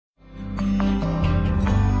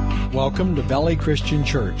Welcome to Valley Christian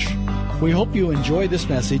Church. We hope you enjoy this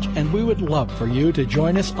message, and we would love for you to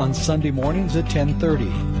join us on Sunday mornings at 10:30.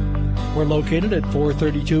 We're located at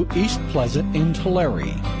 432 East Pleasant in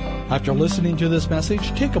Tulare. After listening to this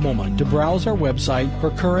message, take a moment to browse our website for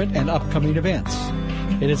current and upcoming events.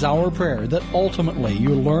 It is our prayer that ultimately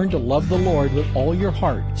you learn to love the Lord with all your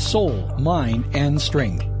heart, soul, mind, and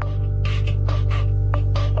strength.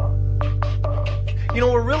 You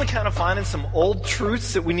know, we're really kind of finding some old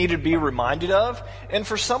truths that we need to be reminded of. And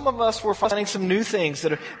for some of us, we're finding some new things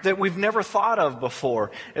that we've never thought of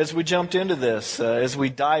before as we jumped into this, as we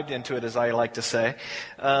dived into it, as I like to say.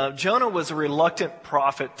 Jonah was a reluctant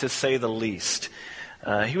prophet, to say the least.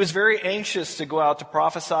 He was very anxious to go out to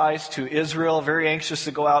prophesy to Israel, very anxious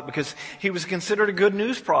to go out because he was considered a good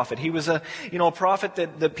news prophet. He was a prophet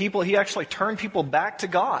that he actually turned people back to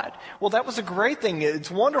God. Well, that was a great thing. It's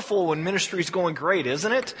wonderful when ministry's going great,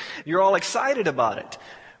 isn't it? You're all excited about it.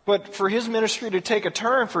 But for his ministry to take a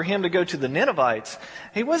turn, for him to go to the Ninevites,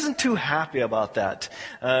 he wasn't too happy about that.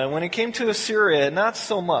 When it came to Assyria, not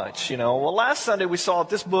so much. Well, last Sunday we saw that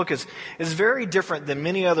this book is very different than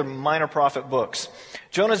many other minor prophet books.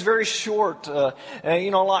 Jonah's very short, a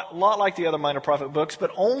lot like the other minor prophet books, but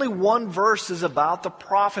only one verse is about the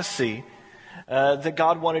prophecy that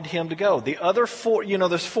God wanted him to go. The other four,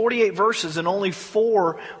 there's 48 verses and only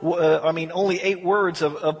only 8 words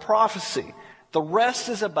of prophecy. The rest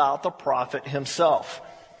is about the prophet himself.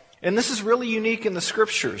 And this is really unique in the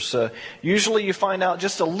scriptures. Usually you find out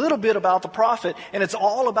just a little bit about the prophet, and it's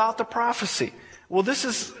all about the prophecy. Well, this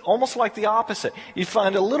is almost like the opposite. You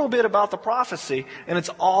find a little bit about the prophecy, and it's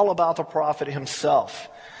all about the prophet himself.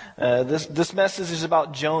 This message is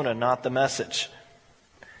about Jonah, not the message.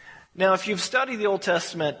 Now, if you've studied the Old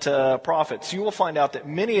Testament prophets, you will find out that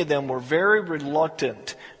many of them were very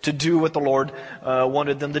reluctant to do what the Lord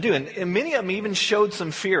wanted them to do. And many of them even showed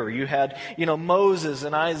some fear. You had, Moses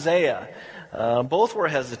and Isaiah. Both were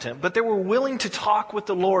hesitant, but they were willing to talk with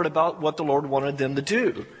the Lord about what the Lord wanted them to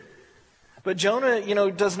do. But Jonah,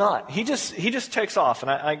 does not. He just takes off. And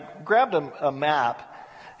I grabbed a map.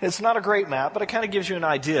 It's not a great map, but it kind of gives you an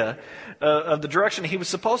idea of the direction he was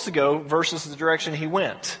supposed to go versus the direction he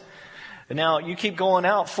went. And now, you keep going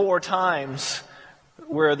out 4 times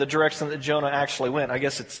where the direction that Jonah actually went. I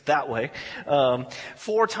guess it's that way.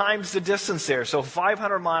 4 times the distance there. So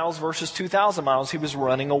 500 miles versus 2,000 miles, he was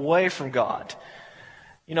running away from God.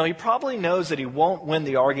 He probably knows that he won't win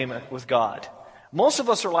the argument with God. Most of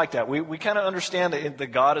us are like that. We kind of understand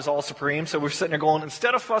that God is all supreme, so we're sitting there going,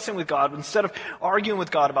 instead of fussing with God, instead of arguing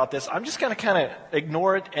with God about this, I'm just going to kind of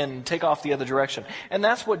ignore it and take off the other direction. And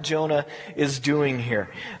that's what Jonah is doing here.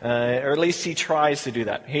 Or at least he tries to do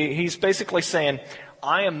that. He's basically saying,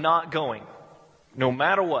 I am not going, no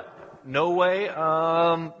matter what. No way,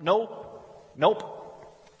 nope.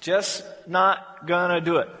 Just not going to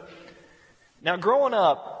do it. Now, growing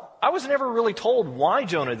up, I was never really told why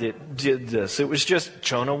Jonah did this. It was just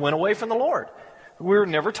Jonah went away from the Lord. We were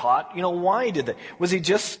never taught, why he did that. Was he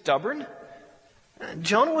just stubborn?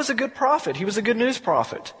 Jonah was a good prophet. He was a good news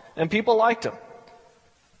prophet. And people liked him.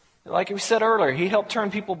 Like we said earlier, he helped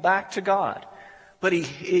turn people back to God. But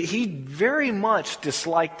he very much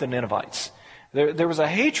disliked the Ninevites. There was a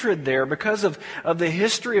hatred there because of the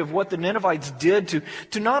history of what the Ninevites did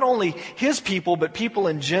to not only his people, but people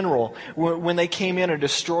in general when they came in and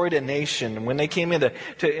destroyed a nation, when they came in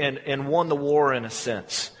and won the war in a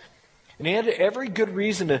sense. And he had every good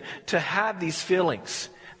reason to have these feelings.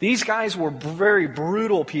 These guys were very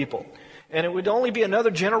brutal people. And it would only be another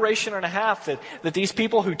generation and a half that these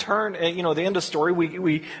people who turn, the end of the story,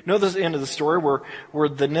 we know the end of the story where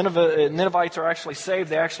the Ninevites are actually saved.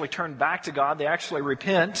 They actually turn back to God. They actually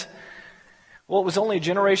repent. Well, it was only a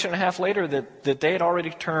generation and a half later that they had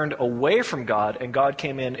already turned away from God, and God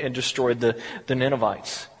came in and destroyed the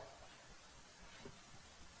Ninevites.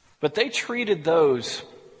 But they treated those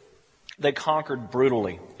they conquered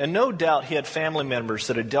brutally. And no doubt he had family members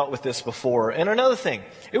that had dealt with this before. And another thing,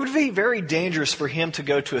 it would be very dangerous for him to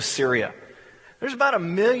go to Assyria. There's about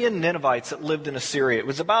 1 million Ninevites that lived in Assyria. It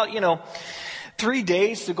was about, 3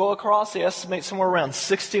 days to go across. They estimate somewhere around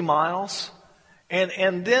 60 miles.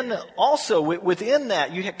 And then also within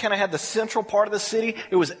that, you kind of had the central part of the city.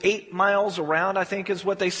 It was 8 miles around, I think is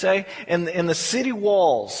what they say. And the city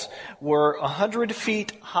walls were 100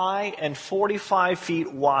 feet high and 45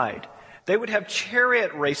 feet wide. They would have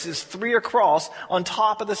chariot races 3 across on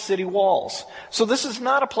top of the city walls. So this is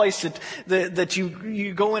not a place that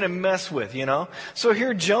you go in and mess with, So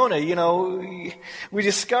here Jonah, we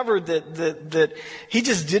discovered that he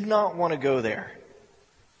just did not want to go there.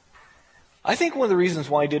 I think one of the reasons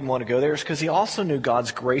why he didn't want to go there is because he also knew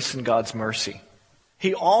God's grace and God's mercy.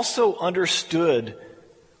 he also understood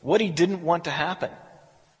what he didn't want to happen.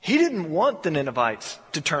 He didn't want the Ninevites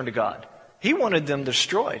to turn to God. He wanted them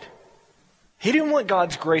destroyed. He didn't want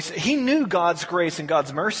God's grace. He knew God's grace and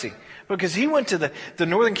God's mercy because he went to the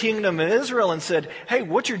northern kingdom of Israel and said, hey,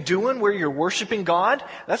 what you're doing where you're worshiping God,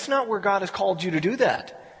 that's not where God has called you to do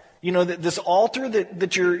that. You know, this altar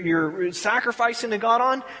that you're sacrificing to God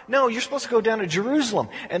on, no, you're supposed to go down to Jerusalem.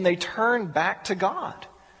 And they turned back to God.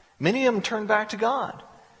 Many of them turned back to God.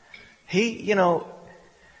 He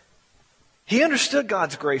understood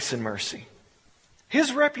God's grace and mercy.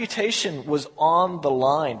 His reputation was on the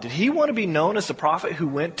line. Did he want to be known as the prophet who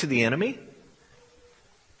went to the enemy?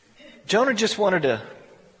 Jonah just wanted to...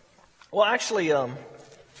 Well, actually,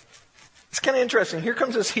 it's kind of interesting. Here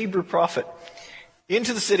comes this Hebrew prophet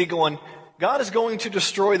into the city going, God is going to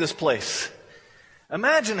destroy this place.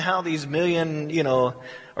 Imagine how these million,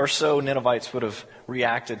 or so Ninevites would have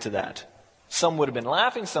reacted to that. Some would have been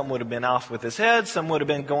laughing, some would have been off with his head, some would have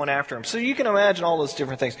been going after him. So you can imagine all those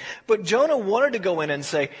different things. But Jonah wanted to go in and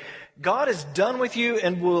say, God is done with you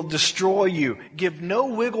and will destroy you. Give no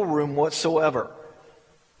wiggle room whatsoever.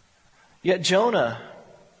 Yet Jonah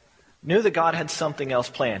knew that God had something else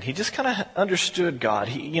planned. He just kind of understood God.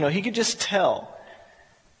 He could just tell.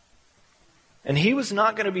 And he was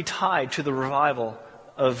not going to be tied to the revival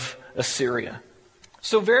of Assyria.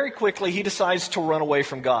 So very quickly he decides to run away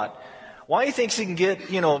from God. Why he thinks he can get,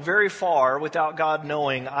 very far without God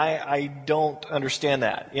knowing, I don't understand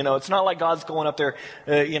that. It's not like God's going up there,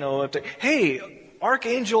 hey,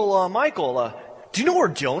 Archangel Michael, do you know where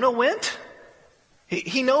Jonah went?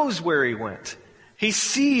 He knows where he went. He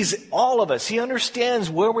sees all of us. He understands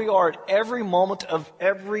where we are at every moment of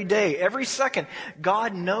every day, every second.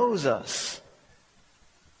 God knows us.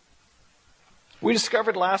 We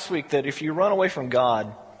discovered last week that if you run away from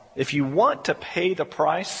God, if you want to pay the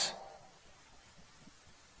price,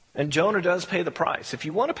 and Jonah does pay the price. If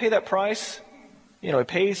you want to pay that price, he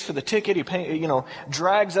pays for the ticket. He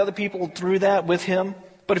drags other people through that with him.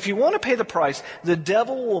 But if you want to pay the price, the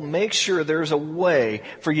devil will make sure there's a way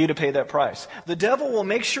for you to pay that price. The devil will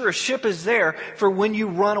make sure a ship is there for when you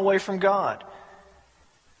run away from God.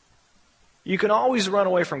 You can always run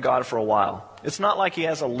away from God for a while. It's not like he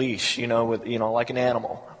has a leash, like an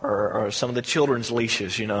animal, or some of the children's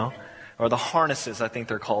leashes, or the harnesses, I think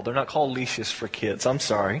they're called. They're not called leashes for kids. I'm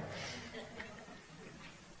sorry.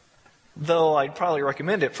 Though I'd probably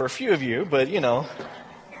recommend it for a few of you, but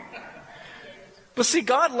But see,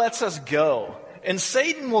 God lets us go. And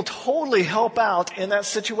Satan will totally help out in that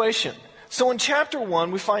situation. So in chapter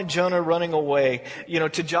 1, we find Jonah running away,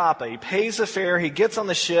 to Joppa. He pays the fare, he gets on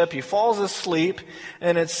the ship, he falls asleep,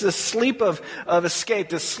 and it's this sleep of escape,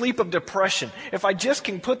 this sleep of depression. If I just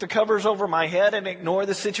can put the covers over my head and ignore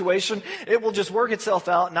the situation, it will just work itself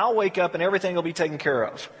out, and I'll wake up and everything will be taken care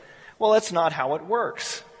of. Well, that's not how it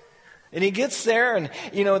works. And he gets there and,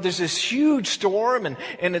 there's this huge storm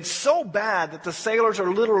and it's so bad that the sailors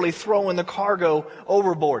are literally throwing the cargo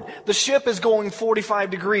overboard. The ship is going 45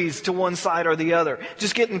 degrees to one side or the other,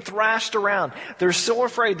 just getting thrashed around. They're so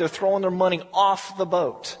afraid they're throwing their money off the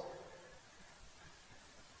boat.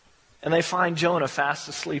 And they find Jonah fast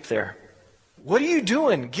asleep there. What are you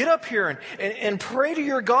doing? Get up here and pray to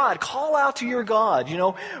your God. Call out to your God.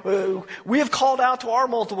 We have called out to our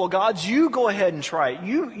multiple gods. You go ahead and try it.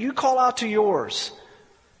 You call out to yours.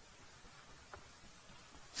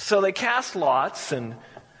 So they cast lots and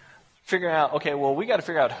figure out, okay, well, we got to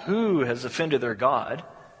figure out who has offended their God.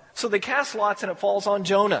 So they cast lots and it falls on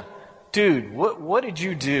Jonah. Dude, what did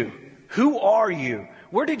you do? Who are you?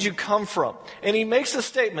 Where did you come from? And he makes a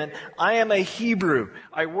statement, I am a Hebrew.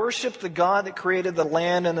 I worship the God that created the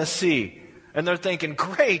land and the sea. And they're thinking,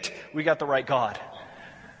 great, we got the right God.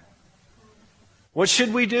 What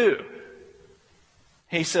should we do?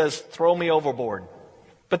 He says, throw me overboard.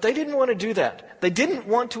 But they didn't want to do that. They didn't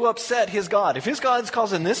want to upset his God. If his God's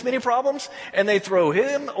causing this many problems and they throw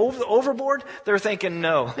him overboard, they're thinking,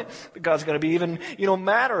 no, God's going to be even,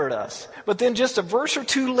 madder at us. But then just a verse or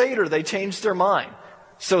two later, they changed their mind.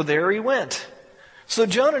 So there he went. So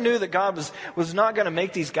Jonah knew that God was not going to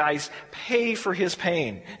make these guys pay for his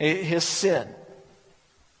pain, his sin.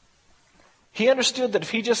 He understood that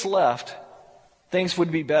if he just left, things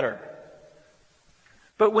would be better.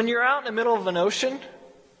 But when you're out in the middle of an ocean,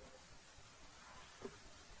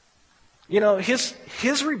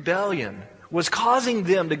 his rebellion was causing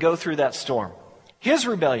them to go through that storm. His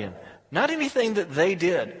rebellion, not anything that they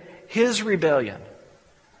did. His rebellion.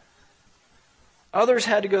 Others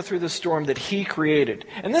had to go through the storm that he created.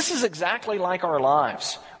 And this is exactly like our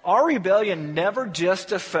lives. Our rebellion never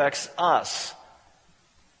just affects us.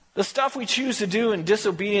 The stuff we choose to do in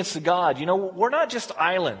disobedience to God, we're not just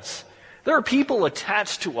islands. There are people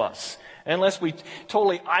attached to us, unless we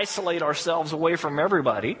totally isolate ourselves away from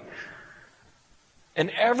everybody. And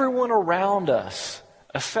everyone around us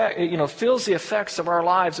feels the effects of our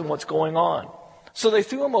lives and what's going on. So they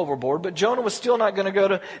threw him overboard, but Jonah was still not going to go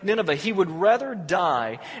to Nineveh. He would rather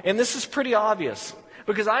die. And this is pretty obvious,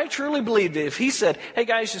 because I truly believe that if he said, hey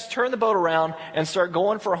guys, just turn the boat around and start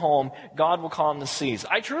going for home, God will calm the seas.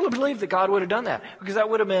 I truly believe that God would have done that, because that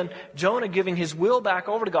would have been Jonah giving his will back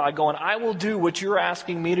over to God, going, I will do what you're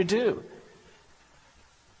asking me to do.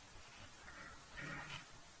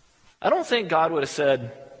 I don't think God would have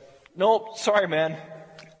said, nope, sorry man,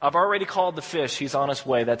 I've already called the fish, he's on his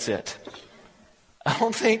way, that's it. I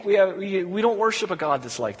don't think we don't worship a God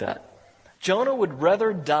that's like that. Jonah would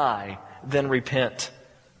rather die than repent.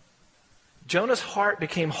 Jonah's heart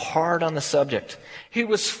became hard on the subject. He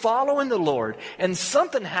was following the Lord, and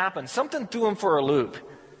something happened. Something threw him for a loop.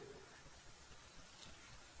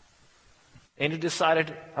 And he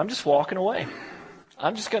decided, I'm just walking away.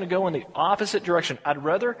 I'm just going to go in the opposite direction. I'd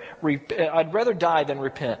rather die than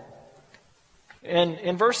repent. And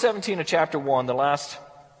in verse 17 of chapter 1, the last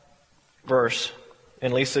verse,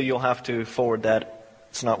 and Lisa, you'll have to forward that.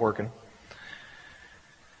 It's not working.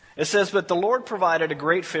 It says, but the Lord provided a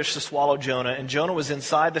great fish to swallow Jonah, and Jonah was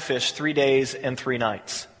inside the fish 3 days and 3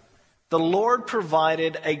 nights. The Lord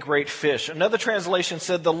provided a great fish. Another translation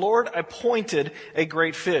said, the Lord appointed a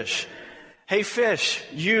great fish. Hey fish,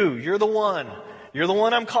 you're the one. You're the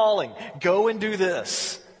one I'm calling. Go and do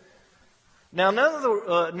this. Now,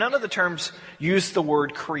 none of the terms use the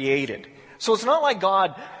word created. So it's not like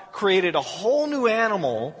God created a whole new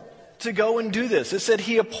animal to go and do this. It said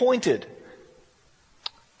he appointed.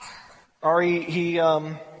 Or he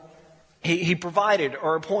provided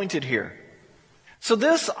or appointed here. So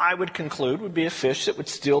this, I would conclude, would be a fish that would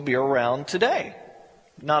still be around today.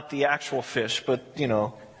 Not the actual fish, but,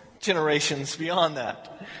 generations beyond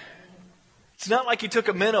that. It's not like you took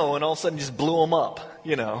a minnow and all of a sudden just blew them up,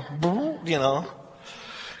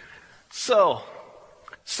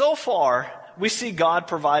 So far, we see God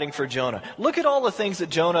providing for Jonah. Look at all the things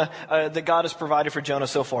that that God has provided for Jonah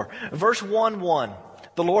so far. Verse 1:1,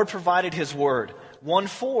 the Lord provided his word.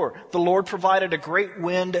 1:4, the Lord provided a great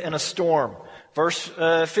wind and a storm. Verse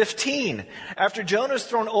 15, after Jonah is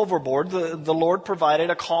thrown overboard, the Lord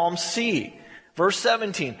provided a calm sea. Verse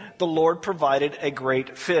 17, the Lord provided a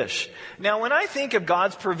great fish. Now, when I think of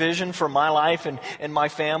God's provision for my life and my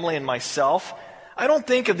family and myself, I don't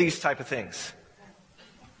think of these type of things.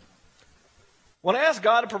 When I ask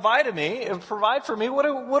God to provide for me,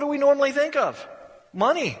 what do we normally think of?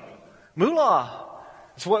 Money, moolah.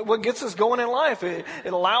 It's what gets us going in life. It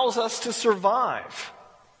allows us to survive.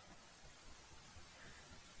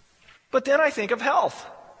 But then I think of health.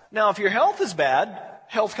 Now, if your health is bad,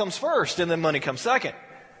 health comes first and then money comes second.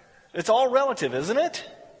 It's all relative, isn't it?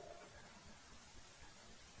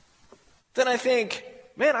 Then I think,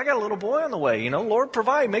 man, I got a little boy on the way. Lord,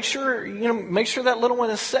 provide. Make sure that little one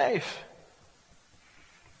is safe.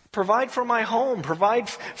 Provide for my home. Provide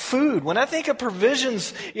food. When I think of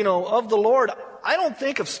provisions, of the Lord, I don't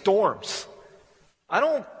think of storms. I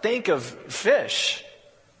don't think of fish.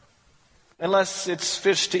 Unless it's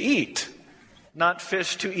fish to eat, not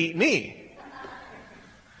fish to eat me.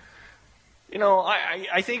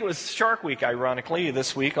 I think it was Shark Week, ironically,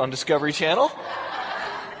 this week on Discovery Channel.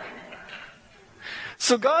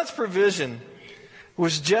 So God's provision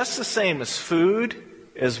was just the same as food,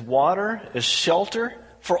 as water, as shelter,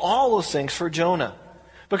 for all those things for Jonah.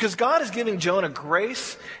 Because God is giving Jonah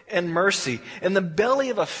grace and mercy in the belly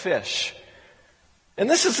of a fish. And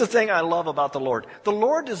this is the thing I love about the Lord. The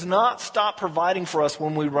Lord does not stop providing for us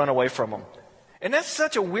when we run away from Him. And that's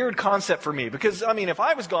such a weird concept for me. Because, if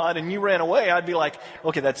I was God and you ran away, I'd be like,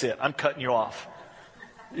 okay, that's it. I'm cutting you off.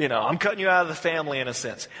 I'm cutting you out of the family in a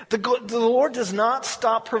sense. The Lord does not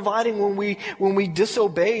stop providing when we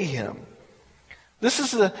disobey Him. This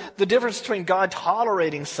is the difference between God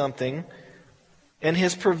tolerating something and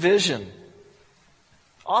His provision.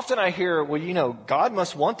 Often I hear, God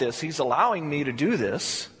must want this. He's allowing me to do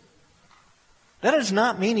this. That does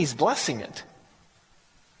not mean He's blessing it.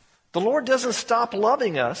 The Lord doesn't stop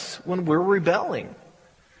loving us when we're rebelling.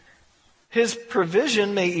 His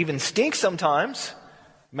provision may even stink sometimes.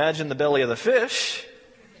 Imagine the belly of the fish.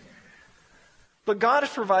 But God is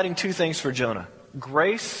providing two things for Jonah: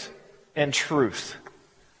 grace and truth.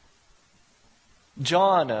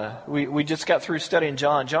 John, we just got through studying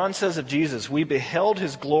John. John says of Jesus, we beheld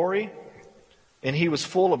His glory, and He was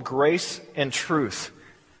full of grace and truth.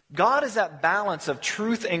 God is that balance of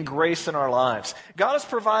truth and grace in our lives. God is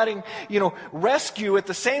providing, rescue at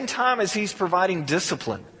the same time as He's providing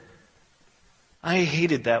discipline. I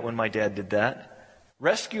hated that when my dad did that.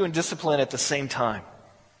 Rescue and discipline at the same time.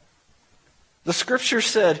 The Scripture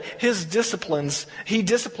said He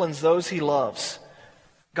disciplines those He loves.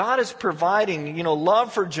 God is providing,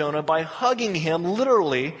 love for Jonah by hugging him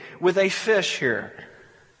literally with a fish here.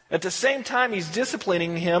 At the same time, He's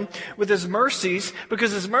disciplining him with His mercies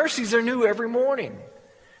because His mercies are new every morning.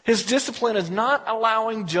 His discipline is not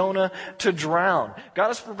allowing Jonah to drown.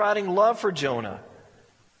 God is providing love for Jonah.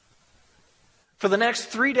 For the next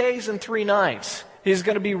 3 days and 3 nights, he's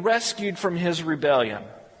going to be rescued from his rebellion.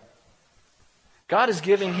 God is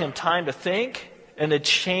giving him time to think and to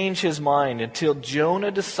change his mind until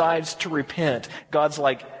Jonah decides to repent. God's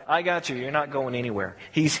like, I got you. You're not going anywhere.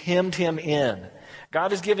 He's hemmed him in.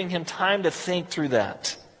 God is giving him time to think through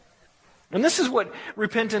that. And this is what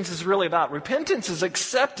repentance is really about. Repentance is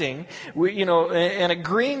accepting, and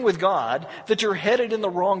agreeing with God that you're headed in the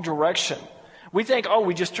wrong direction. We think,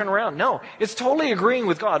 we just turn around. No, it's totally agreeing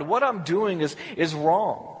with God. What I'm doing is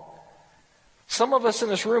wrong. Some of us in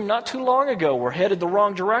this room not too long ago were headed the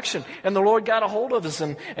wrong direction, and the Lord got a hold of us,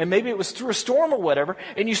 and maybe it was through a storm or whatever,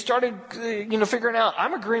 and you started, figuring out,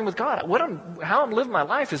 I'm agreeing with God. How I'm living my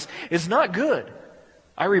life is not good.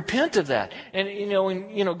 I repent of that.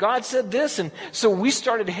 And, God said this, and so we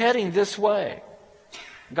started heading this way.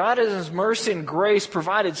 God in His mercy and grace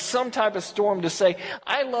provided some type of storm to say,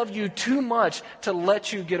 I love you too much to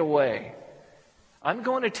let you get away. I'm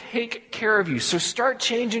going to take care of you. So start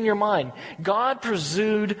changing your mind. God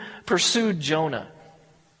pursued Jonah.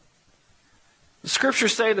 The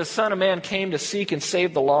Scriptures say the Son of Man came to seek and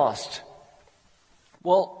save the lost.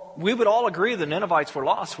 Well, we would all agree the Ninevites were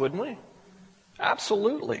lost, wouldn't we?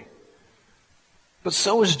 Absolutely. But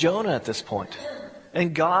so was Jonah at this point.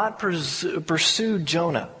 And God pursued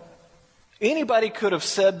Jonah. Anybody could have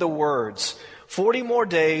said the words, 40 more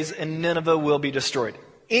days and Nineveh will be destroyed.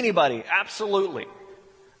 Anybody, absolutely.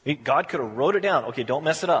 God could have wrote it down. Okay, don't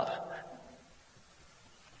mess it up.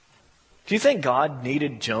 Do you think God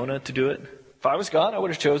needed Jonah to do it? If I was God, I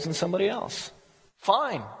would have chosen somebody else.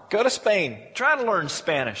 Fine, go to Spain. Try to learn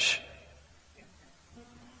Spanish.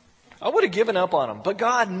 I would have given up on him. But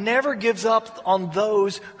God never gives up on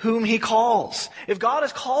those whom He calls. If God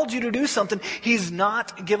has called you to do something, He's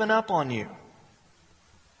not given up on you.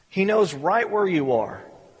 He knows right where you are.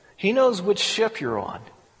 He knows which ship you're on.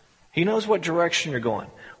 He knows what direction you're going.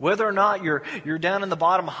 Whether or not you're down in the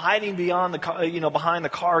bottom hiding behind the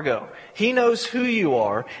cargo. He knows who you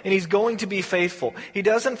are, and He's going to be faithful. He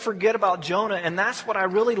doesn't forget about Jonah, and that's what I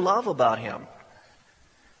really love about Him.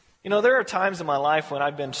 There are times in my life when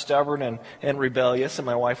I've been stubborn and rebellious, and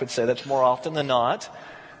my wife would say that's more often than not.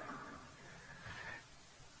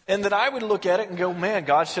 And that I would look at it and go, man,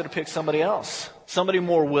 God should have picked somebody else. Somebody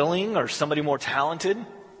more willing or somebody more talented.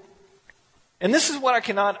 And this is what I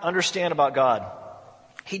cannot understand about God.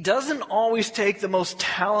 He doesn't always take the most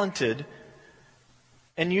talented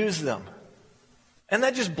and use them. And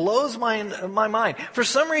that just blows my mind. For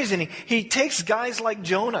some reason, he takes guys like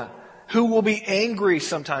Jonah, who will be angry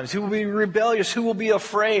sometimes, who will be rebellious, who will be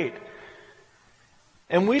afraid.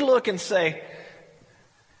 And we look and say,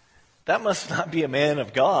 that must not be a man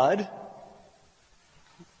of God.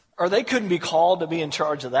 Or they couldn't be called to be in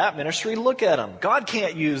charge of that ministry. Look at them. God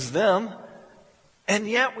can't use them. And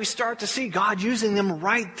yet we start to see God using them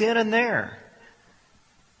right then and there.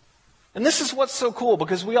 And this is what's so cool,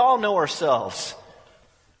 because we all know ourselves.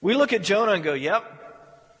 We look at Jonah and go, yep,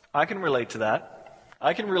 I can relate to that.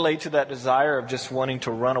 I can relate to that desire of just wanting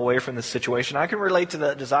to run away from the situation. I can relate to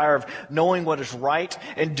that desire of knowing what is right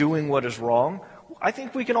and doing what is wrong. I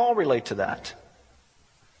think we can all relate to that.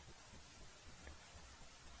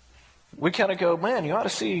 We kind of go, man, you ought to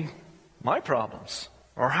see my problems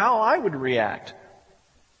or how I would react.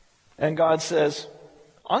 And God says,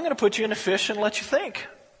 I'm going to put you in a fish and let you think.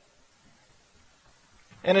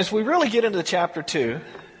 And as we really get into chapter 2,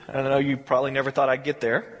 I know you probably never thought I'd get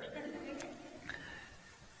there.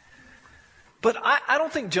 But I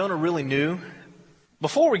don't think Jonah really knew,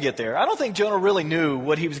 before we get there, I don't think Jonah really knew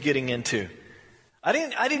what he was getting into. I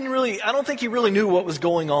don't think he really knew what was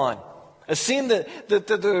going on. It seemed that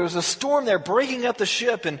there was a storm there breaking up the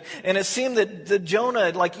ship, and it seemed that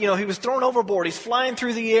Jonah, he was thrown overboard. He's flying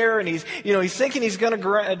through the air, and he's thinking he's going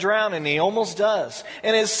to drown, and he almost does.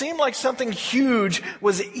 And it seemed like something huge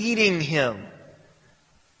was eating him.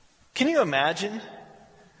 Can you imagine?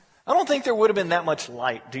 I don't think there would have been that much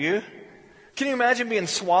light, do you? Can you imagine being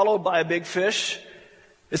swallowed by a big fish?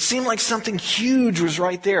 It seemed like something huge was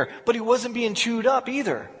right there, but he wasn't being chewed up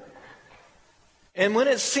either. And when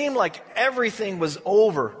it seemed like everything was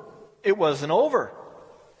over, it wasn't over.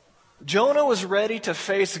 Jonah was ready to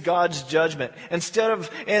face God's judgment. Instead,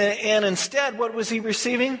 what was he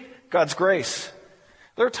receiving? God's grace.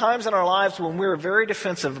 There are times in our lives when we're very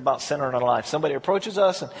defensive about sin in our life. Somebody approaches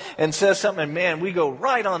us and says something, and man, we go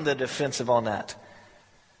right on the defensive on that.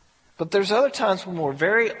 But there's other times when we're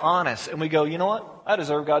very honest and we go, you know what? I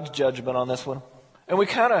deserve God's judgment on this one. And we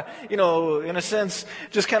kind of, in a sense,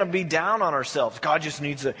 just kind of be down on ourselves. God just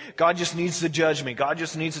needs to judge me. God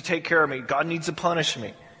just needs to take care of me. God needs to punish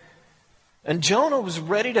me. And Jonah was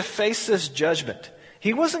ready to face this judgment.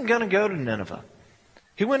 He wasn't going to go to Nineveh.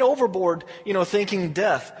 He went overboard, thinking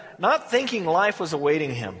death, not thinking life was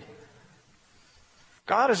awaiting him.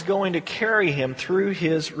 God is going to carry him through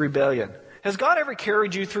his rebellion. Has God ever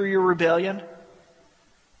carried you through your rebellion?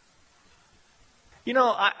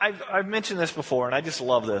 I've mentioned this before, and I just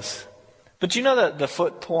love this. But you know that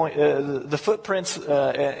the footprints,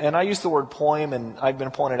 and I use the word poem, and I've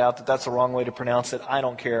been pointed out that that's the wrong way to pronounce it. I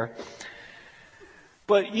don't care.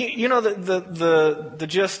 But you know the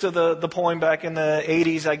gist of the poem back in the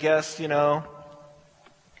 80s, I guess,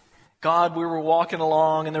 God, we were walking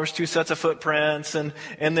along and there was two sets of footprints and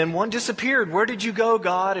then one disappeared. Where did you go,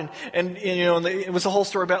 God? And it was a whole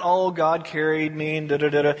story about, oh, God carried me and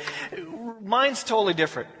da-da-da-da. Mine's totally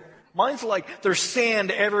different. Mine's like there's sand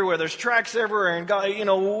everywhere. There's tracks everywhere. And God,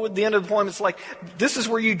 at the end of the poem, it's like, this is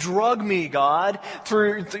where you drug me, God.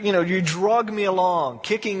 You drug me along,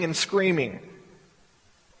 kicking and screaming.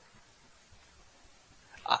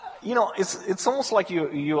 It's almost like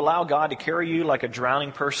you allow God to carry you like a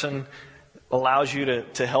drowning person allows you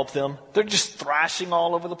to help them. They're just thrashing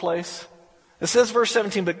all over the place. It says, verse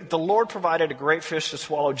 17, but the Lord provided a great fish to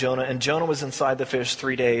swallow Jonah, and Jonah was inside the fish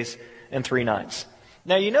 3 days and 3 nights.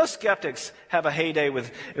 Now, skeptics have a heyday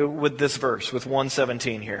with this verse, with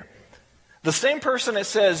 1:17 here. The same person that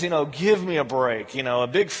says, give me a break, a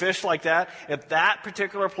big fish like that, at that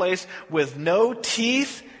particular place with no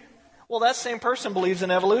teeth, well, that same person believes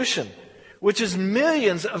in evolution, which is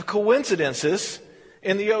millions of coincidences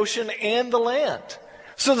in the ocean and the land.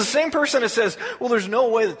 So the same person that says, well, there's no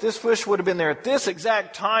way that this fish would have been there at this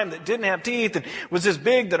exact time that didn't have teeth and was this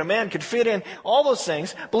big that a man could fit in, all those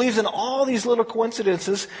things, believes in all these little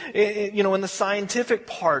coincidences, in the scientific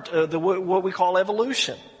part of what we call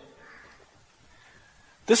evolution.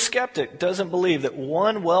 This skeptic doesn't believe that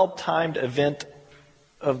one well-timed event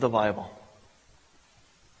of the Bible.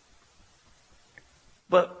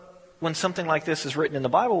 But when something like this is written in the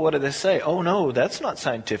Bible, what do they say? Oh no, that's not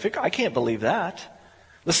scientific. I can't believe that.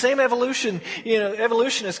 The same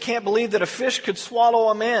evolutionists can't believe that a fish could swallow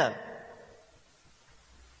a man.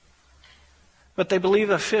 But they believe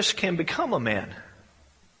a fish can become a man.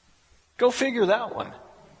 Go figure that one.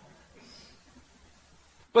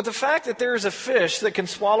 But the fact that there is a fish that can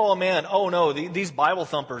swallow a man, oh no, these Bible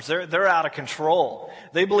thumpers, they're out of control.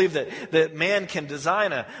 They believe that man can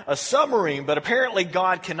design a submarine, but apparently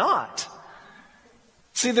God cannot.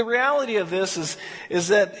 See, the reality of this is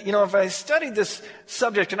that, if I studied this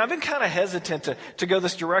subject, and I've been kind of hesitant to go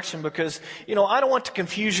this direction because, I don't want to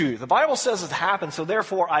confuse you. The Bible says it happened, so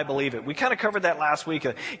therefore I believe it. We kind of covered that last week.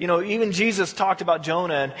 Even Jesus talked about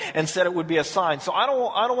Jonah and said it would be a sign. So I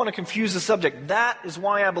don't want to confuse the subject. That is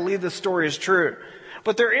why I believe this story is true.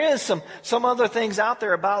 But there is some other things out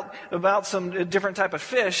there about some different type of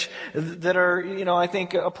fish that are, I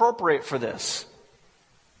think appropriate for this.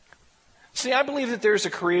 See, I believe that there's a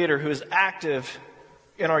creator who is active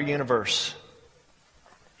in our universe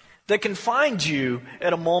that can find you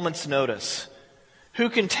at a moment's notice, who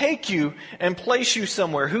can take you and place you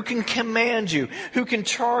somewhere, who can command you, who can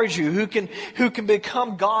charge you, who can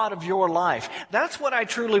become God of your life. That's what I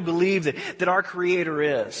truly believe that our creator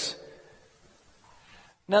is.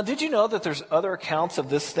 Now, did you know that there's other accounts of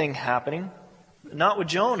this thing happening? Not with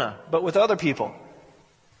Jonah, but with other people.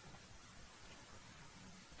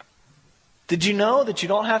 Did you know that you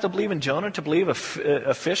don't have to believe in Jonah to believe a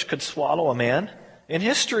fish could swallow a man? In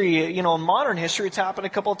history, in modern history, it's happened a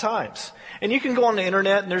couple of times. And you can go on the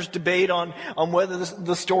internet and there's debate on whether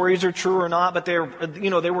the stories are true or not, but they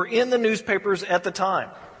were in the newspapers at the time.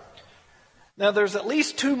 Now, there's at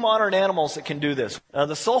least 2 modern animals that can do this.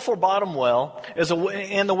 The sulfur bottom whale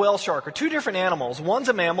and the whale shark are 2 different animals. One's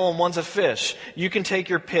a mammal and one's a fish. You can take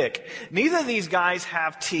your pick. Neither of these guys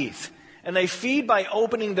have teeth. And they feed by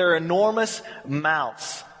opening their enormous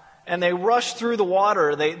mouths. And they rush through the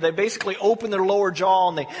water. They basically open their lower jaw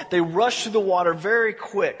and they rush through the water very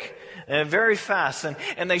quick and very fast.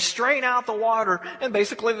 And they strain out the water and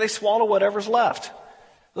basically they swallow whatever's left.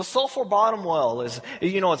 The sulfur bottom well is,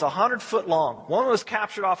 it's 100 foot long. One was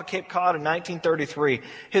captured off of Cape Cod in 1933.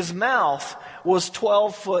 His mouth was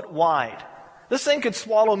 12 foot wide. This thing could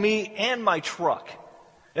swallow me and my truck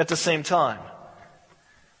at the same time.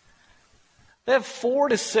 They have 4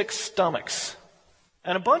 to 6 stomachs.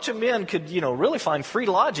 And a bunch of men could, really find free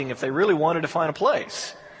lodging if they really wanted to find a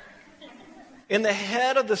place. In the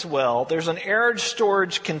head of this well, there's an air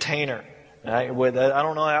storage container. Right, with, I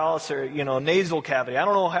don't know how else, or, nasal cavity. I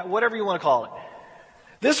don't know, whatever you want to call it.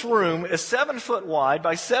 This room is 7 foot wide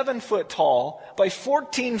by 7 foot tall by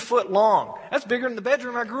 14 foot long. That's bigger than the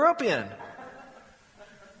bedroom I grew up in.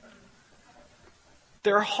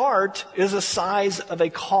 Their heart is the size of a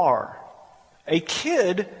car. A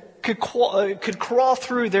kid could crawl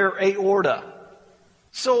through their aorta.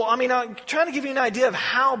 So, I'm trying to give you an idea of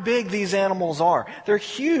how big these animals are. They're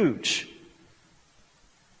huge.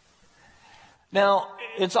 Now,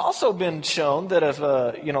 it's also been shown that if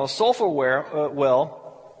a sulfur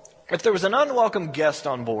well, if there was an unwelcome guest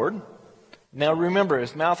on board, now remember,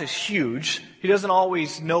 his mouth is huge. He doesn't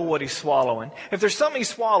always know what he's swallowing. If there's something he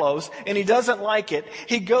swallows and he doesn't like it,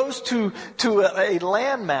 he goes to a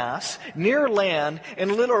landmass near land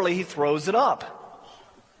and literally he throws it up.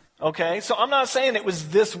 Okay? So I'm not saying it was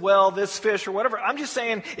this well, this fish, or whatever. I'm just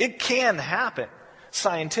saying it can happen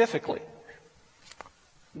scientifically.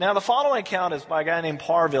 Now, the following account is by a guy named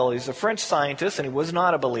Parville. He's a French scientist and he was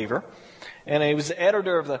not a believer. And he was the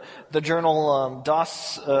editor of the journal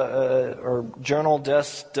Journal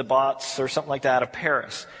des Débats or something like that of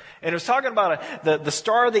Paris. And it was talking about the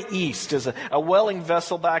Star of the East is a whaling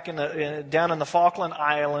vessel back down in the Falkland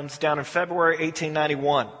Islands down in February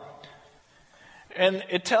 1891. And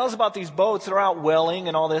it tells about these boats that are out whaling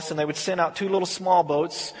and all this, and they would send out 2 little small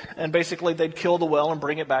boats, and basically they'd kill the whale and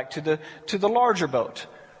bring it back to the larger boat.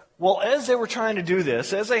 Well, as they were trying to do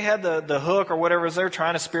this, as they had the hook or whatever, as they were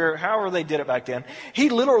trying to spear it, however they did it back then, he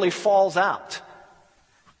literally falls out.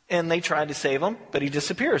 And they tried to save him, but he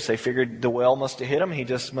disappears. They figured the whale must have hit him. He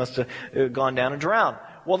just must have gone down and drowned.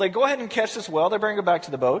 Well, they go ahead and catch this whale. They bring it back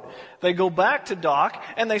to the boat. They go back to dock,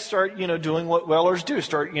 and they start, doing what whalers do.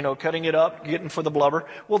 Start, cutting it up, getting for the blubber.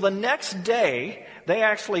 Well, the next day, they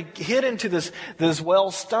actually hit into this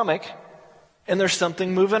whale's stomach, and there's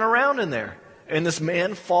something moving around in there. And this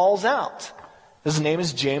man falls out. His name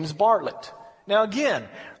is James Bartlett. Now again,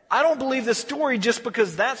 I don't believe this story just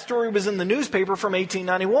because that story was in the newspaper from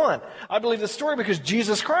 1891. I believe this story because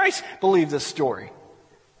Jesus Christ believed this story.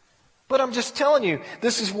 But I'm just telling you,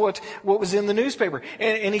 this is what was in the newspaper.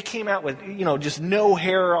 And he came out with, just no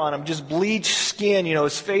hair on him, just bleached skin.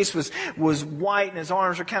 His face was white and his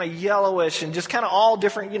arms were kind of yellowish and just kind of all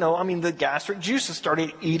different, the gastric juices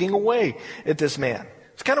started eating away at this man.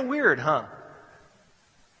 It's kind of weird, huh?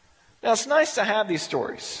 Now, it's nice to have these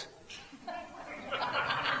stories.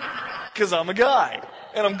 Because I'm a guy.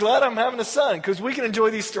 And I'm glad I'm having a son, because we can enjoy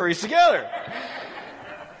these stories together.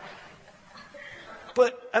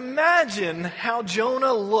 But imagine how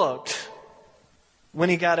Jonah looked when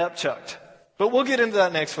he got upchucked. But we'll get into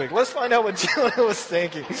that next week. Let's find out what Jonah was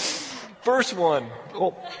thinking. First one.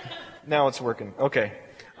 Oh, now it's working. Okay.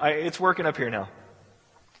 It's working up here now.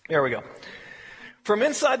 There we go. From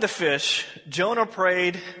inside the fish, Jonah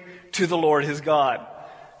prayed to the Lord his God.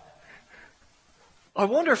 I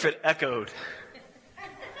wonder if it echoed.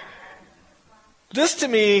 This to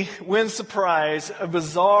me wins the prize of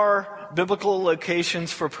bizarre biblical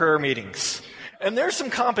locations for prayer meetings. And there's some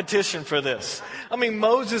competition for this.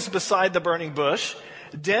 Moses beside the burning bush,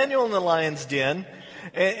 Daniel in the lion's den,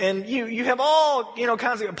 and you have all,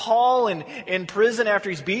 kinds of Paul in prison after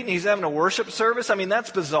he's beaten, he's having a worship service.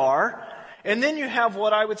 That's bizarre. And then you have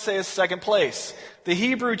what I would say is second place, the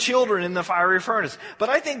Hebrew children in the fiery furnace. But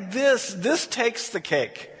I think this takes the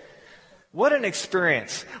cake. What an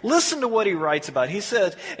experience. Listen to what he writes about. He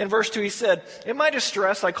said, in verse 2, he said, "In my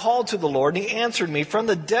distress I called to the Lord, and he answered me. From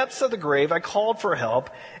the depths of the grave I called for help,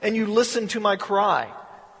 and you listened to my cry."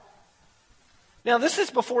 Now, this is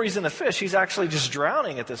before he's in the fish. He's actually just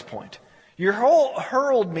drowning at this point. "You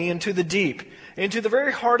hurled me into the deep, into the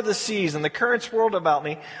very heart of the seas, and the currents swirled about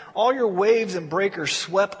me. All your waves and breakers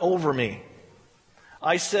swept over me.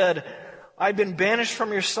 I said, I've been banished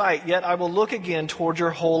from your sight, yet I will look again toward your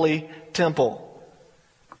holy temple.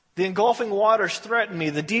 The engulfing waters threatened me,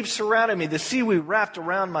 the deep surrounded me, the seaweed wrapped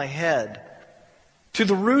around my head. To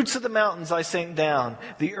the roots of the mountains I sank down,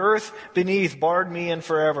 the earth beneath barred me in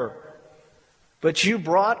forever. But you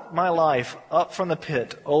brought my life up from the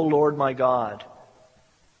pit, O Lord my God.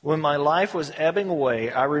 When my life was ebbing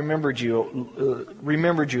away, I remembered you,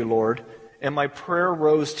 Lord, and my prayer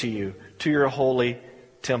rose to you, to your holy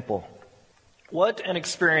temple." What an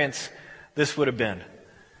experience this would have been.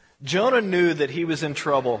 Jonah knew that he was in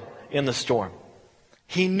trouble in the storm.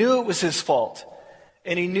 He knew it was his fault.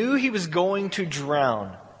 And he knew he was going to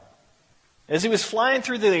drown. As he was flying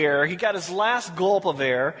through the air, he got his last gulp of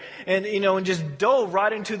air and just dove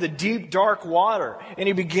right into the deep, dark water. And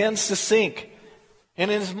he begins to sink. And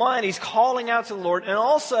in his mind, he's calling out to the Lord. And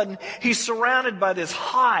all of a sudden, he's surrounded by this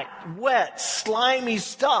hot, wet, slimy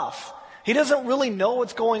stuff. He doesn't really know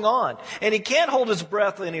what's going on. And he can't hold his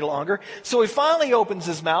breath any longer. So he finally opens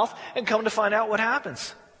his mouth and come to find out what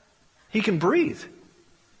happens. He can breathe.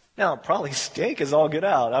 Now, it probably stink as all get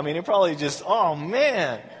out. I mean, it probably just, oh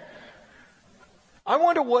man. I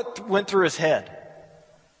wonder what went through his head.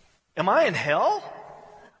 Am I in hell?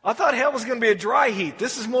 I thought hell was going to be a dry heat.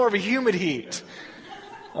 This is more of a humid heat.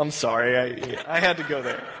 I'm sorry, I had to go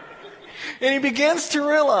there. And he begins to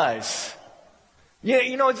realize,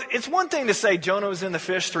 it's one thing to say Jonah was in the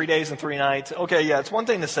fish 3 days and 3 nights. Okay, yeah, it's one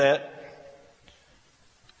thing to say it.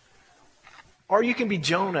 Or you can be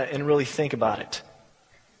Jonah and really think about it.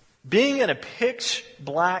 Being in a pitch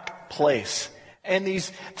black place. And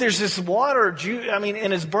there's this water,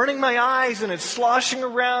 and it's burning my eyes and it's sloshing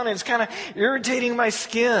around and it's kind of irritating my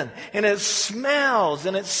skin. And it smells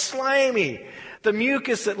and it's slimy. The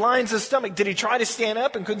mucus that lines his stomach. Did he try to stand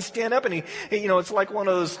up and couldn't stand up? And it's like one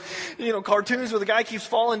of those, cartoons where the guy keeps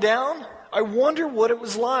falling down. I wonder what it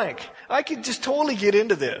was like. I could just totally get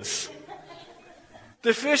into this.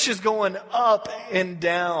 The fish is going up and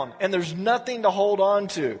down and there's nothing to hold on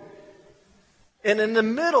to. And in the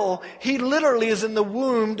middle, he literally is in the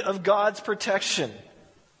womb of God's protection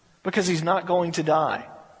because he's not going to die.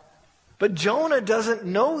 But Jonah doesn't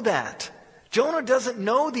know that. Jonah doesn't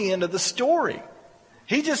know the end of the story.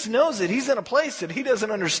 He just knows that he's in a place that he doesn't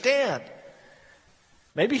understand.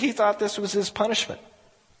 Maybe he thought this was his punishment.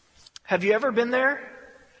 Have you ever been there?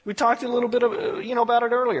 We talked a little bit about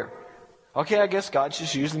it earlier. Okay, I guess God's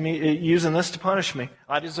just using this to punish me.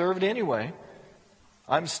 I deserve it anyway.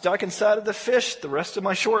 I'm stuck inside of the fish the rest of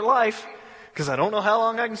my short life because I don't know how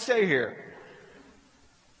long I can stay here.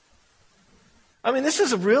 I mean, this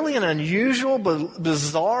is really an unusual,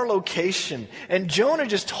 bizarre location. And Jonah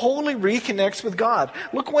just totally reconnects with God.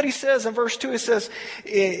 Look what he says in verse 2.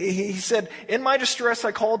 He said, "In my distress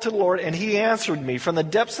I called to the Lord, and he answered me. From the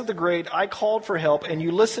depths of the great I called for help, and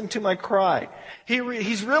you listened to my cry."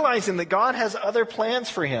 He's realizing that God has other plans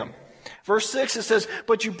for him. Verse 6, it says,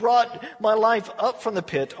 "But you brought my life up from the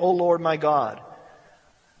pit, O Lord my God."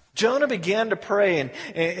 Jonah began to pray, and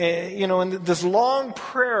in this long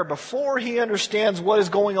prayer before he understands what is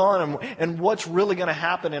going on and what's really going to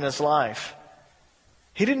happen in his life.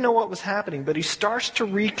 He didn't know what was happening, but he starts to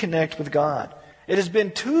reconnect with God. It has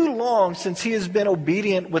been too long since he has been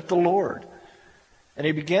obedient with the Lord. And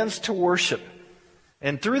he begins to worship.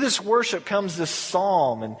 And through this worship comes this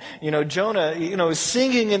psalm. And, Jonah, is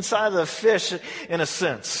singing inside of the fish in a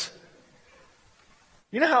sense.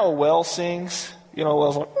 You know how a whale sings? A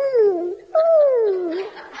whale's like,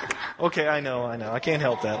 okay, I know. I can't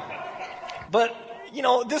help that. But,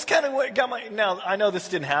 this kind of got now I know this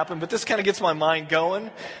didn't happen, but this kind of gets my mind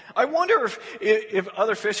going. I wonder if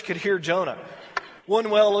other fish could hear Jonah. One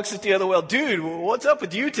whale looks at the other whale, "Dude, what's up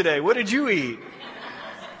with you today? What did you eat?"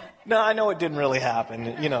 No, I know it didn't really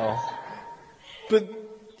happen, But,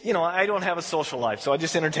 I don't have a social life, so I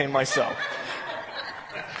just entertain myself.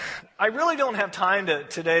 I really don't have time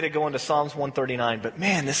today to go into Psalms 139, but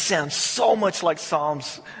man, this sounds so much like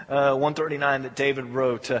Psalms 139 that David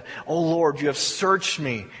wrote. "Oh Lord, you have searched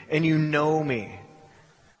me and you know me.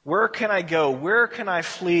 Where can I go? Where can I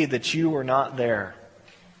flee that you are not there?"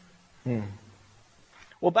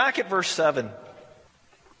 Well, back at verse 7.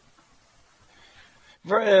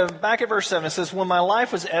 Back at verse 7, it says, "When my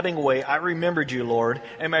life was ebbing away, I remembered you, Lord,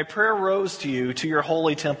 and my prayer rose to you, to your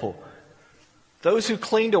holy temple. Those who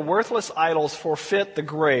cling to worthless idols forfeit the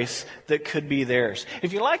grace that could be theirs."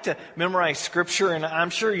 If you like to memorize Scripture, and I'm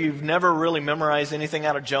sure you've never really memorized anything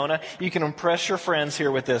out of Jonah, you can impress your friends here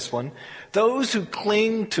with this one. Those who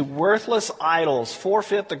cling to worthless idols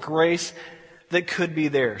forfeit the grace that could be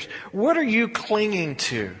theirs. What are you clinging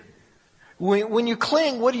to? When you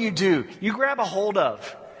cling, what do? You grab a hold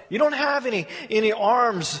of. You don't have any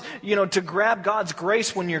arms, to grab God's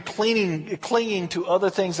grace when you're clinging to other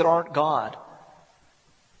things that aren't God.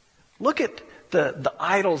 Look at the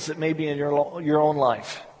idols that may be in your own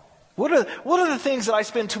life. What are the things that I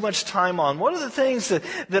spend too much time on? What are the things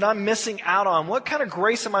that I'm missing out on? What kind of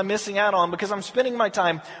grace am I missing out on because I'm spending my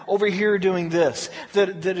time over here doing this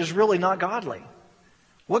that is really not godly?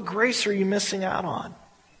 What grace are you missing out on?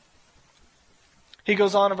 He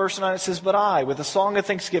goes on in verse 9, it says, "But I, with a song of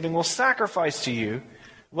thanksgiving, will sacrifice to you.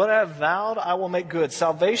 What I have vowed, I will make good.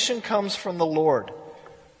 Salvation comes from the Lord.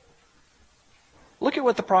 Look at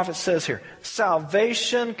what the prophet says here.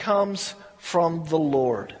 Salvation comes from the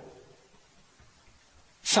Lord.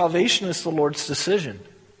 Salvation is the Lord's decision.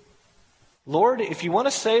 Lord, if you want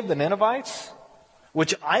to save the Ninevites,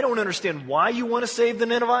 which I don't understand why you want to save the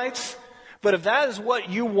Ninevites, but if that is what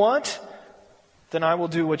you want, then I will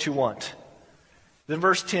do what you want. Then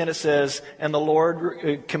verse 10 it says, and the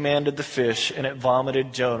Lord commanded the fish, and it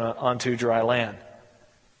vomited Jonah onto dry land.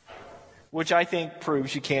 Which I think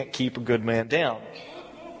proves you can't keep a good man down.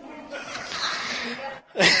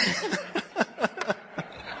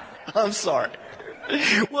 I'm sorry.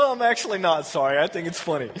 Well, I'm actually not sorry. I think it's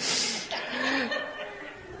funny.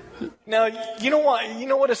 Now, you know what? You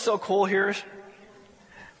know what is so cool here?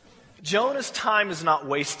 Jonah's time is not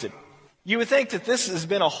wasted. You would think that this has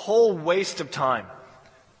been a whole waste of time.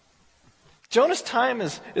 Jonah's time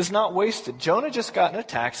is not wasted. Jonah just got in a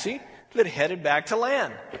taxi that headed back to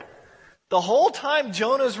land. The whole time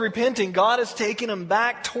Jonah's repenting, God is taking him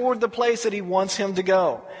back toward the place that he wants him to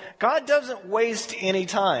go. God doesn't waste any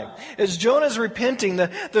time. As Jonah's repenting, the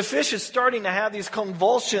fish is starting to have these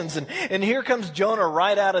convulsions, and here comes Jonah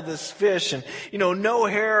right out of this fish, and no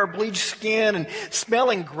hair, bleached skin, and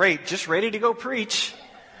smelling great, just ready to go preach.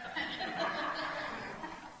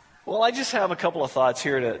 Well, I just have a couple of thoughts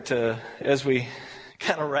here to as we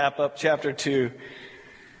kind of wrap up chapter 2.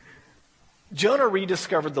 Jonah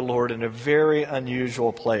rediscovered the Lord in a very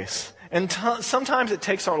unusual place. And sometimes it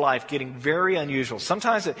takes our life getting very unusual.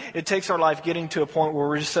 Sometimes it takes our life getting to a point where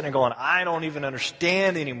we're just sitting there going, I don't even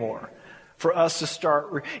understand anymore. For us to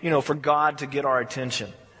start, for God to get our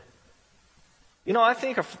attention. I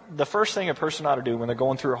think the first thing a person ought to do when they're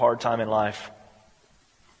going through a hard time in life,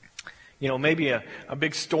 maybe a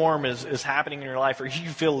big storm is happening in your life, or you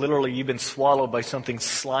feel literally you've been swallowed by something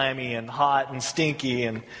slimy and hot and stinky,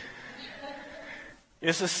 and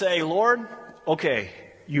is to say, Lord, okay,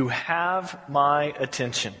 you have my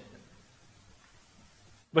attention.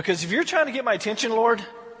 Because if you're trying to get my attention, Lord,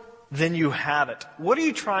 then you have it. What are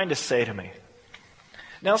you trying to say to me?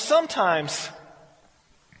 Now, sometimes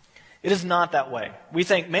it is not that way. We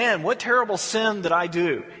think, man, what terrible sin did I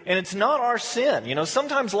do? And it's not our sin.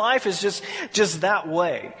 Sometimes life is just that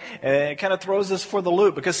way. And it kind of throws us for the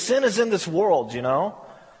loop because sin is in this world,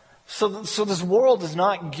 So this world is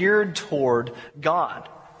not geared toward God.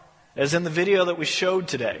 As in the video that we showed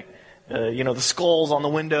today. The skulls on the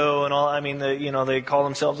window and all. I mean, they call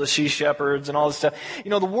themselves the she shepherds and all this stuff.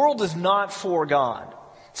 The world is not for God.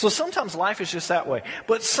 So sometimes life is just that way.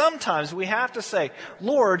 But sometimes we have to say,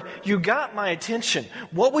 Lord, you got my attention.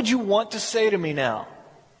 What would you want to say to me now?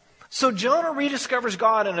 So Jonah rediscovers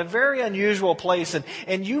God in a very unusual place,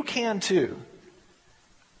 and you can too.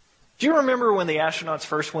 Do you remember when the astronauts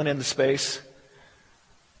first went into space?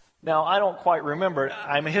 Now, I don't quite remember it.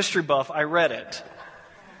 I'm a history buff. I read it.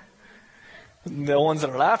 The ones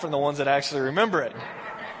that are laughing are the ones that actually remember it.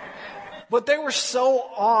 But they were so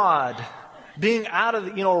odd being out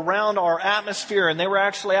of, around our atmosphere, and they were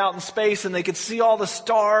actually out in space, and they could see all the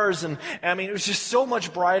stars, and it was just so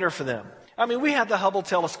much brighter for them. We have the Hubble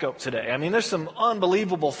telescope today. There's some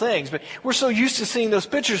unbelievable things, but we're so used to seeing those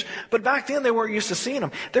pictures. But back then, they weren't used to seeing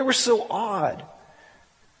them. They were so odd.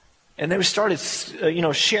 And they started,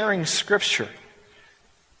 sharing Scripture.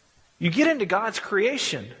 You get into God's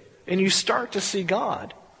creation, and you start to see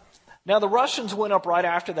God. Now, the Russians went up right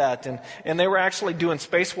after that, and they were actually doing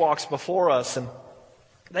spacewalks before us, and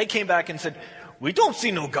they came back and said, we don't see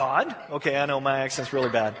no God. Okay, I know my accent's really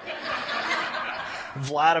bad.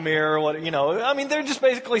 Vladimir, they're just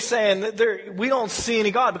basically saying that we don't see any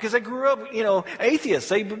God because they grew up, atheists.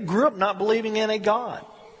 They grew up not believing in a God.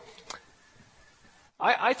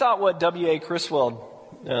 I thought what W.A. Criswell,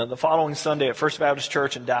 the following Sunday at First Baptist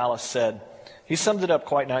Church in Dallas said, he summed it up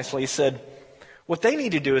quite nicely. He said, what they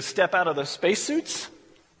need to do is step out of those spacesuits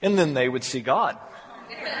and then they would see God.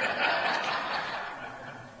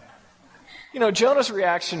 Jonah's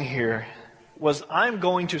reaction here was, I'm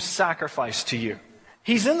going to sacrifice to you.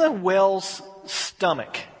 He's in the whale's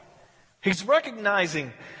stomach. He's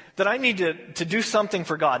recognizing that I need to do something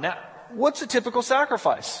for God. Now, what's a typical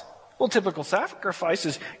sacrifice? Well, typical sacrifice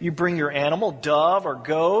is you bring your animal, dove or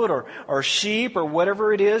goat or sheep or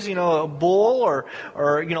whatever it is, a bull or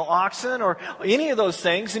oxen or any of those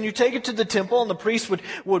things, and you take it to the temple, and the priest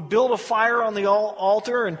would build a fire on the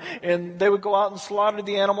altar, and they would go out and slaughter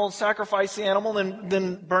the animal and sacrifice the animal and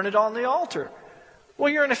then burn it on the altar.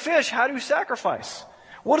 Well, you're in a fish. How do you sacrifice?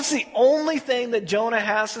 What is the only thing that Jonah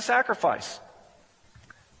has to sacrifice?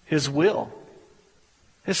 His will.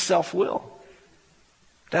 His self-will.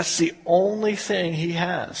 That's the only thing he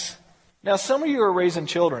has. Now, some of you are raising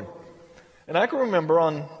children. And I can remember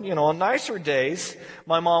on nicer days,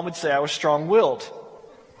 my mom would say I was strong-willed.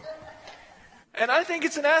 And I think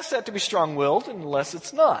it's an asset to be strong-willed unless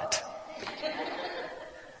it's not.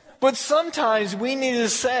 But sometimes we need to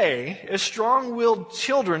say, as strong-willed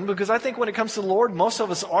children, because I think when it comes to the Lord, most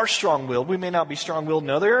of us are strong-willed. We may not be strong-willed in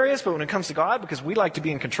other areas, but when it comes to God, because we like to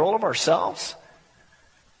be in control of ourselves,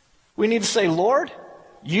 we need to say, Lord,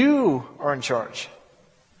 you are in charge.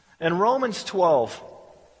 And Romans 12,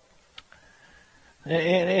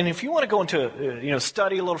 and if you want to go into,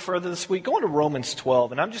 study a little further this week, go into Romans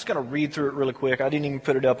 12, and I'm just going to read through it really quick. I didn't even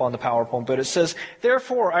put it up on the PowerPoint, but it says,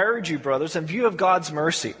 "Therefore, I urge you, brothers, in view of God's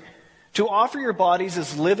mercy, to offer your bodies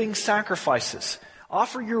as living sacrifices.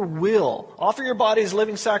 Offer your bodies as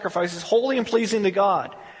living sacrifices, holy and pleasing to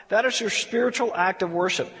God. That is your spiritual act of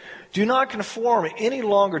worship. Do not conform any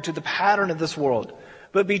longer to the pattern of this world,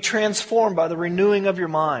 but be transformed by the renewing of your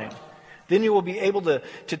mind. Then you will be able to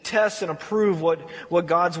test and approve what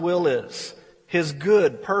God's will is, His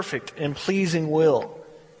good, perfect, and pleasing will.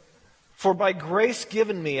 For by grace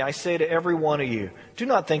given me, I say to every one of you, do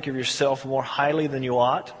not think of yourself more highly than you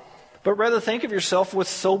ought, but rather think of yourself with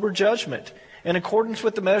sober judgment, in accordance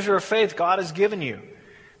with the measure of faith God has given you.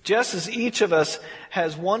 Just as each of us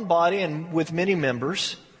has one body and with many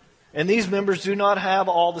members, and these members do not have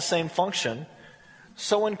all the same function,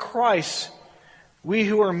 so in Christ we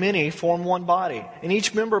who are many form one body, and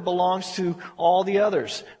each member belongs to all the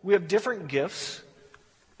others. We have different gifts,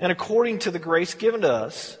 and according to the grace given to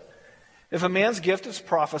us, if a man's gift is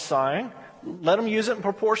prophesying, let him use it in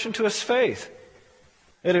proportion to his faith.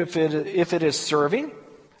 And if it is serving,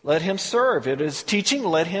 let him serve. If it is teaching,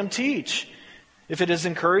 let him teach. If it is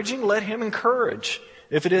encouraging, let him encourage.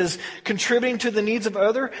 If it is contributing to the needs of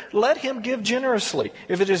others, let him give generously.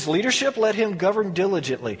 If it is leadership, let him govern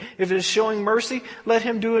diligently. If it is showing mercy, let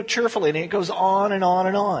him do it cheerfully. And it goes on and on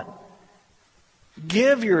and on.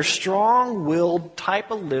 Give your strong-willed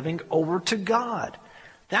type of living over to God.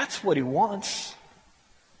 That's what He wants.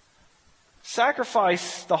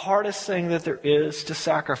 Sacrifice the hardest thing that there is to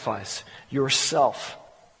sacrifice, yourself.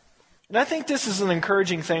 And I think this is an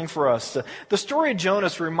encouraging thing for us. The story of Jonah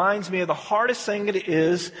reminds me of the hardest thing it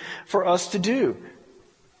is for us to do,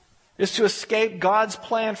 is to escape God's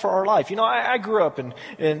plan for our life. I grew up and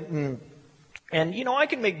I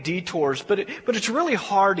can make detours, but it's really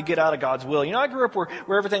hard to get out of God's will. I grew up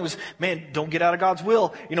where everything was, man, don't get out of God's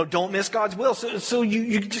will. Don't miss God's will. So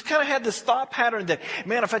you just kind of had this thought pattern that,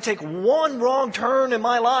 man, if I take one wrong turn in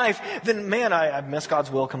my life, then, man, I've missed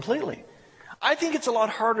God's will completely. I think it's a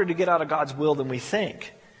lot harder to get out of God's will than we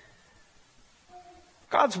think.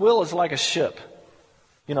 God's will is like a ship.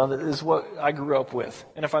 That is what I grew up with.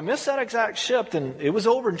 And if I missed that exact ship, then it was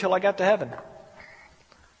over until I got to heaven.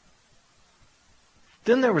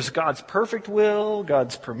 Then there was God's perfect will,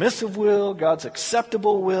 God's permissive will, God's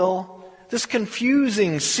acceptable will. This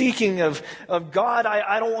confusing seeking of God,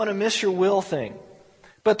 I don't want to miss your will thing.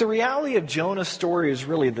 But the reality of Jonah's story is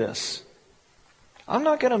really this. I'm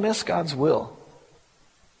not going to miss God's will.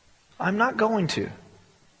 I'm not going to.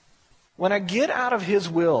 When I get out of His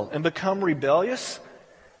will and become rebellious,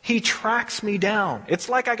 He tracks me down. It's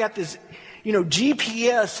like I got this,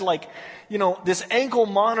 GPS, this ankle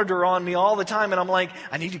monitor on me all the time, and I'm like,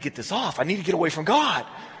 I need to get this off. I need to get away from God.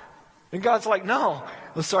 And God's like, no.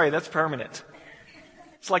 Oh, sorry, that's permanent.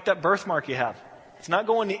 It's like that birthmark you have. It's not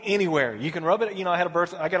going anywhere. You can rub it.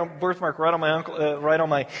 I got a birthmark right on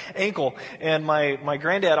my ankle, and my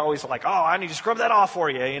granddad always like, oh, I need to scrub that off for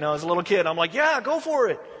you. As a little kid, I'm like, yeah, go for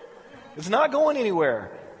it. It's not going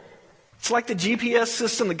anywhere. It's like the GPS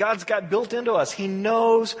system that God's got built into us. He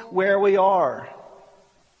knows where we are.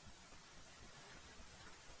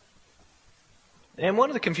 And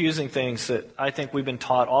one of the confusing things that I think we've been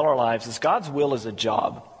taught all our lives is God's will is a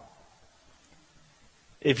job.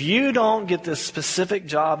 If you don't get this specific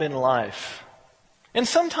job in life, and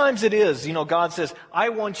sometimes it is, God says, I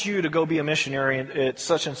want you to go be a missionary at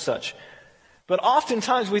such and such. But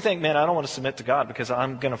oftentimes we think, man, I don't want to submit to God because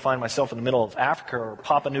I'm going to find myself in the middle of Africa or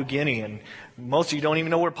Papua New Guinea, and most of you don't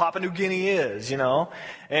even know where Papua New Guinea is,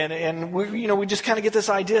 And we just kind of get this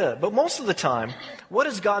idea. But most of the time, what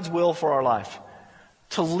is God's will for our life?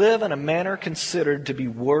 To live in a manner considered to be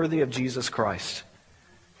worthy of Jesus Christ.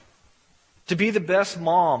 To be the best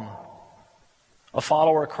mom a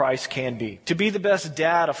follower of Christ can be. To be the best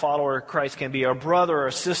dad a follower of Christ can be. Or a brother or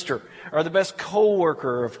a sister. Or the best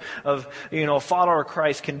co-worker of a follower of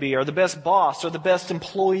Christ can be. Or the best boss or the best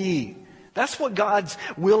employee. That's what God's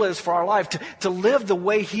will is for our life. To live the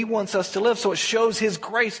way He wants us to live so it shows His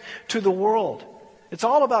grace to the world. It's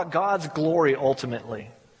all about God's glory ultimately.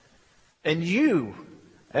 And you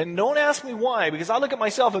And don't ask me why, because I look at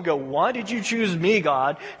myself and go, why did you choose me,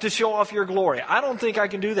 God, to show off your glory? I don't think I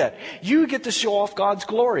can do that. You get to show off God's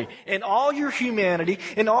glory. In all your humanity,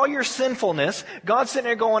 in all your sinfulness, God's sitting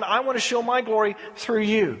there going, I want to show my glory through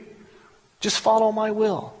you. Just follow my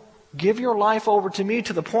will. Give your life over to me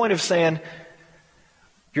to the point of saying,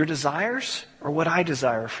 your desires are what I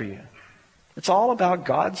desire for you. It's all about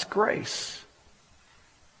God's grace.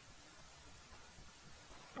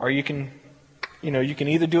 Or you can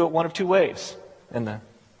either do it one of two ways. In the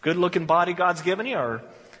good-looking body God's given you, or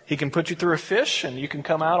He can put you through a fish and you can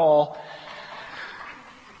come out all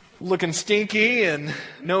looking stinky and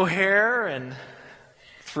no hair and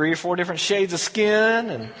 3 or 4 different shades of skin.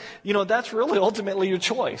 And, that's really ultimately your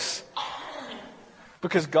choice.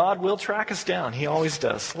 Because God will track us down. He always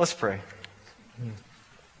does. Let's pray.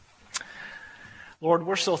 Lord,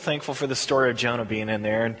 we're so thankful for the story of Jonah being in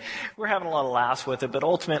there, and we're having a lot of laughs with it, but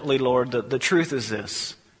ultimately, Lord, the truth is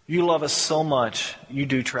this. You love us so much, you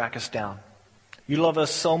do track us down. You love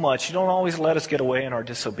us so much, you don't always let us get away in our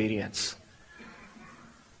disobedience.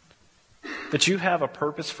 But you have a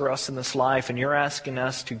purpose for us in this life, and you're asking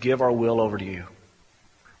us to give our will over to you.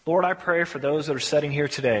 Lord, I pray for those that are sitting here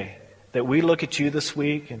today, that we look at you this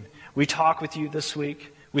week, and we talk with you this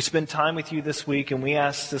week, we spend time with you this week, and we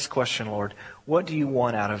ask this question, Lord, what do you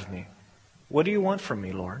want out of me? What do you want from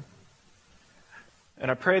me, Lord? And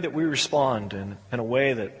I pray that we respond in a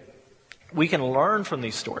way that we can learn from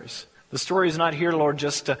these stories. The story is not here, Lord,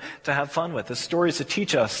 just to have fun with. The story is to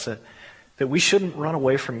teach us that we shouldn't run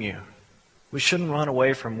away from you. We shouldn't run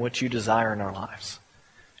away from what you desire in our lives.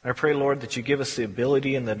 And I pray, Lord, that you give us the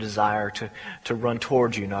ability and the desire to run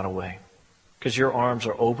towards you, not away. Because your arms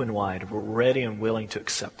are open wide. We're ready and willing to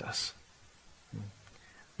accept us.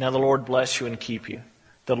 Now the Lord bless you and keep you.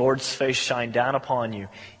 The Lord's face shine down upon you.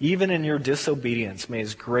 Even in your disobedience, may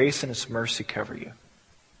His grace and His mercy cover you.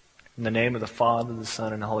 In the name of the Father, the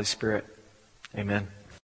Son, and the Holy Spirit. Amen.